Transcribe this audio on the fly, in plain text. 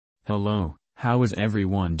Hello, how is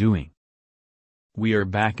everyone doing? We are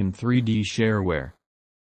back in 3D Shareware.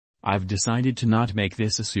 I've decided to not make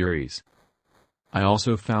this a series. I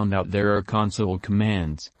also found out there are console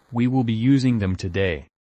commands, we will be using them today.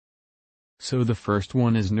 So the first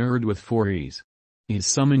one is Nerd with 4Es. It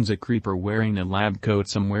summons a creeper wearing a lab coat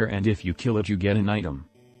somewhere, and if you kill it you get an item.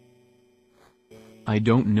 I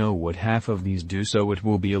don't know what half of these do, so it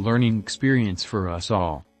will be a learning experience for us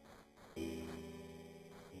all.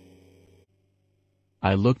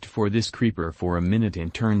 I looked for this creeper for a minute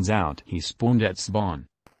and turns out he spawned at spawn.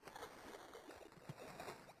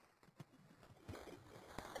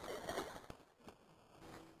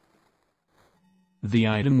 The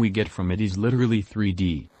item we get from it is literally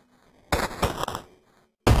 3D.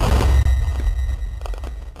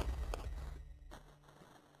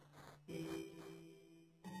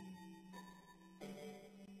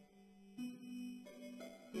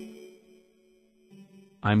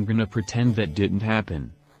 I'm gonna pretend that didn't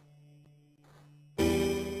happen.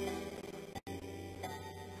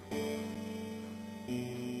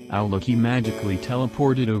 Oh look, he magically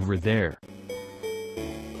teleported over there.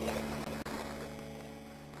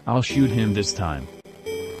 I'll shoot him this time.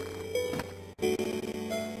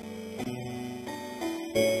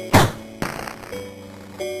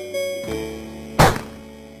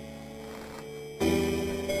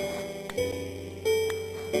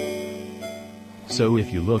 So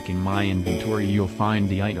if you look in my inventory you'll find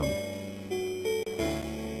the item.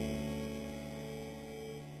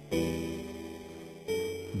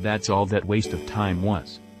 That's all that waste of time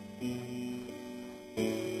was.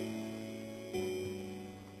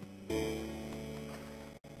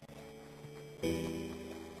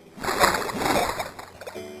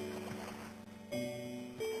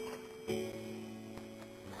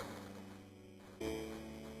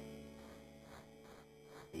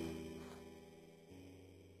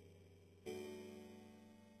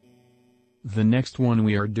 The next one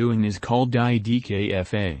we are doing is called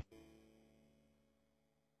IDKFA.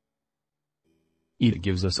 It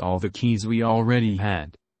gives us all the keys we already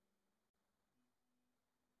had.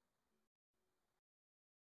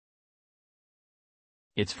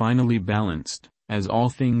 It's finally balanced, as all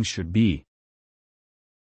things should be.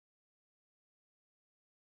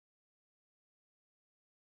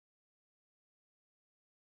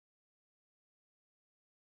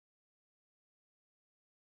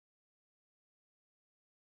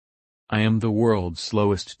 I am the world's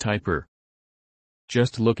slowest typer.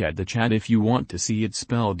 Just look at the chat if you want to see it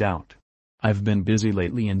spelled out. I've been busy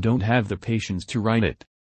lately and don't have the patience to write it.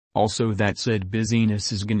 Also, that said,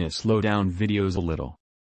 busyness is gonna slow down videos a little.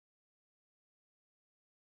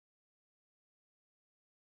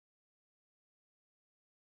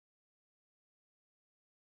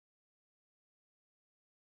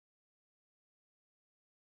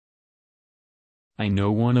 I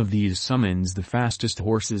know one of these summons the fastest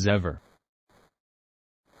horses ever.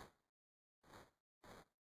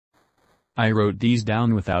 I wrote these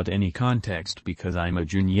down without any context because I'm a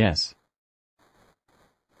genius.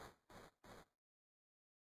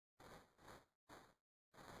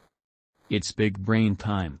 It's big brain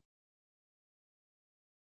time.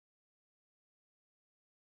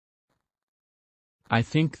 I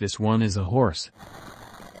think this one is a horse.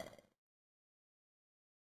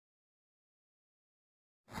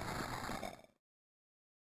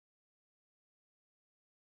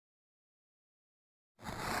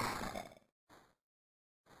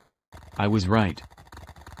 I was right.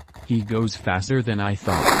 He goes faster than I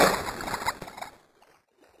thought.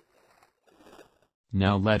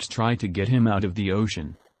 Now let's try to get him out of the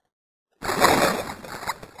ocean.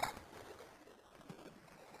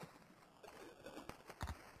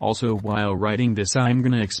 Also, while writing this I'm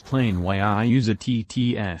gonna explain why I use a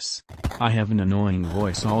TTS. I have an annoying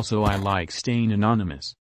voice, also I like staying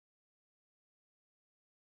anonymous.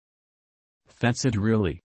 That's it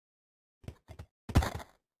really.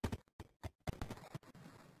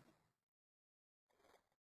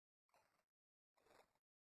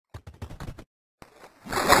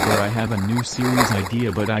 I have a new series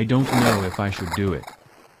idea, but I don't know if I should do it.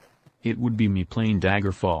 It would be me playing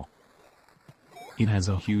Daggerfall. It has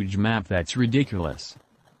a huge map that's ridiculous.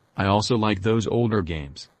 I also like those older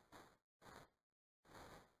games.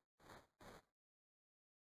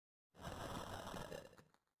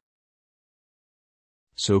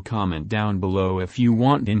 So comment down below if you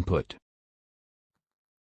want input.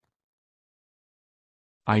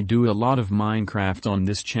 I do a lot of Minecraft on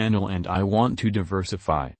this channel and I want to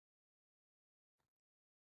diversify.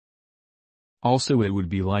 Also, it would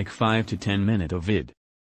be like 5 to 10 minutes of vid.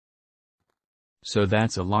 So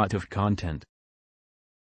that's a lot of content.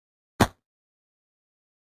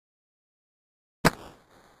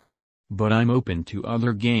 but I'm open to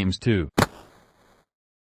other games too.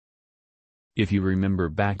 If you remember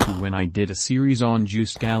back to when I did a series on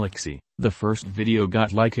Juice Galaxy, the first video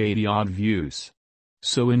got like 80 odd views.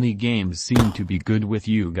 So indie games seem to be good with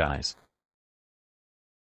you guys.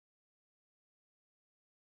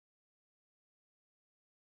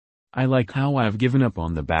 I like how I've given up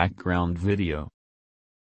on the background video.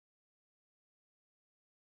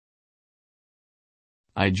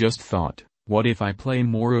 I just thought, what if I play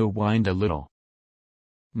more Rewind a little?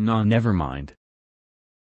 Nah, never mind.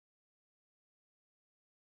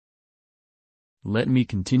 Let me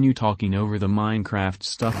continue talking over the Minecraft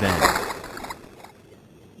stuff then.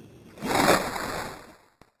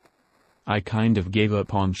 I kind of gave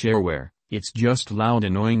up on Shareware, it's just loud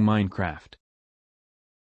annoying Minecraft.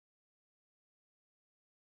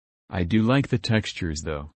 I do like the textures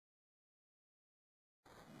though.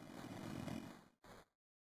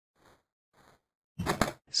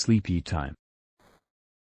 Sleepy time.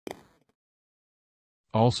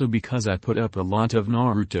 Also because I put up a lot of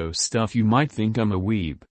Naruto stuff you might think I'm a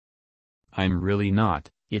weeb. I'm really not,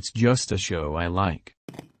 it's just a show I like.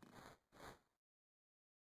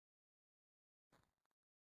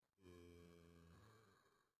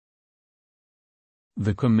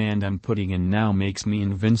 The command I'm putting in now makes me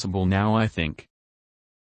invincible now I think.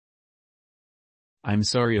 I'm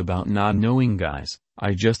sorry about not knowing guys,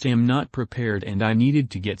 I just am not prepared and I needed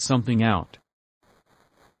to get something out.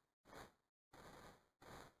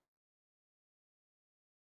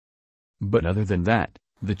 But other than that,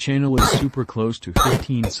 the channel is super close to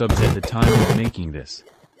 15 subs at the time of making this.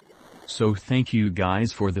 So thank you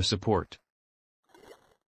guys for the support.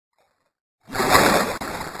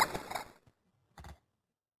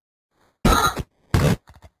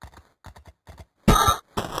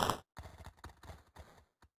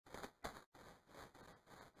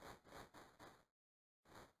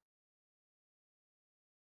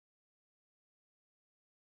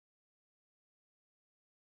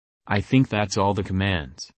 I think that's all the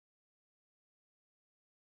commands.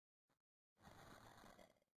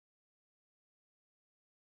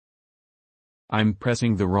 I'm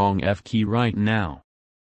pressing the wrong F key right now.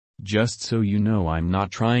 Just so you know, I'm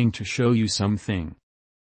not trying to show you something.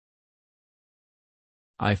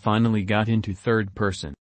 I finally got into third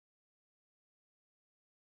person.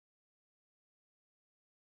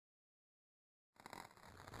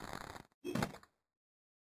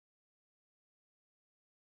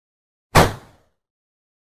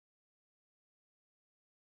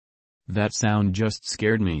 That sound just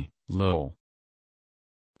scared me, lol.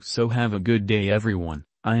 So have a good day everyone,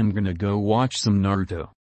 I am gonna go watch some Naruto.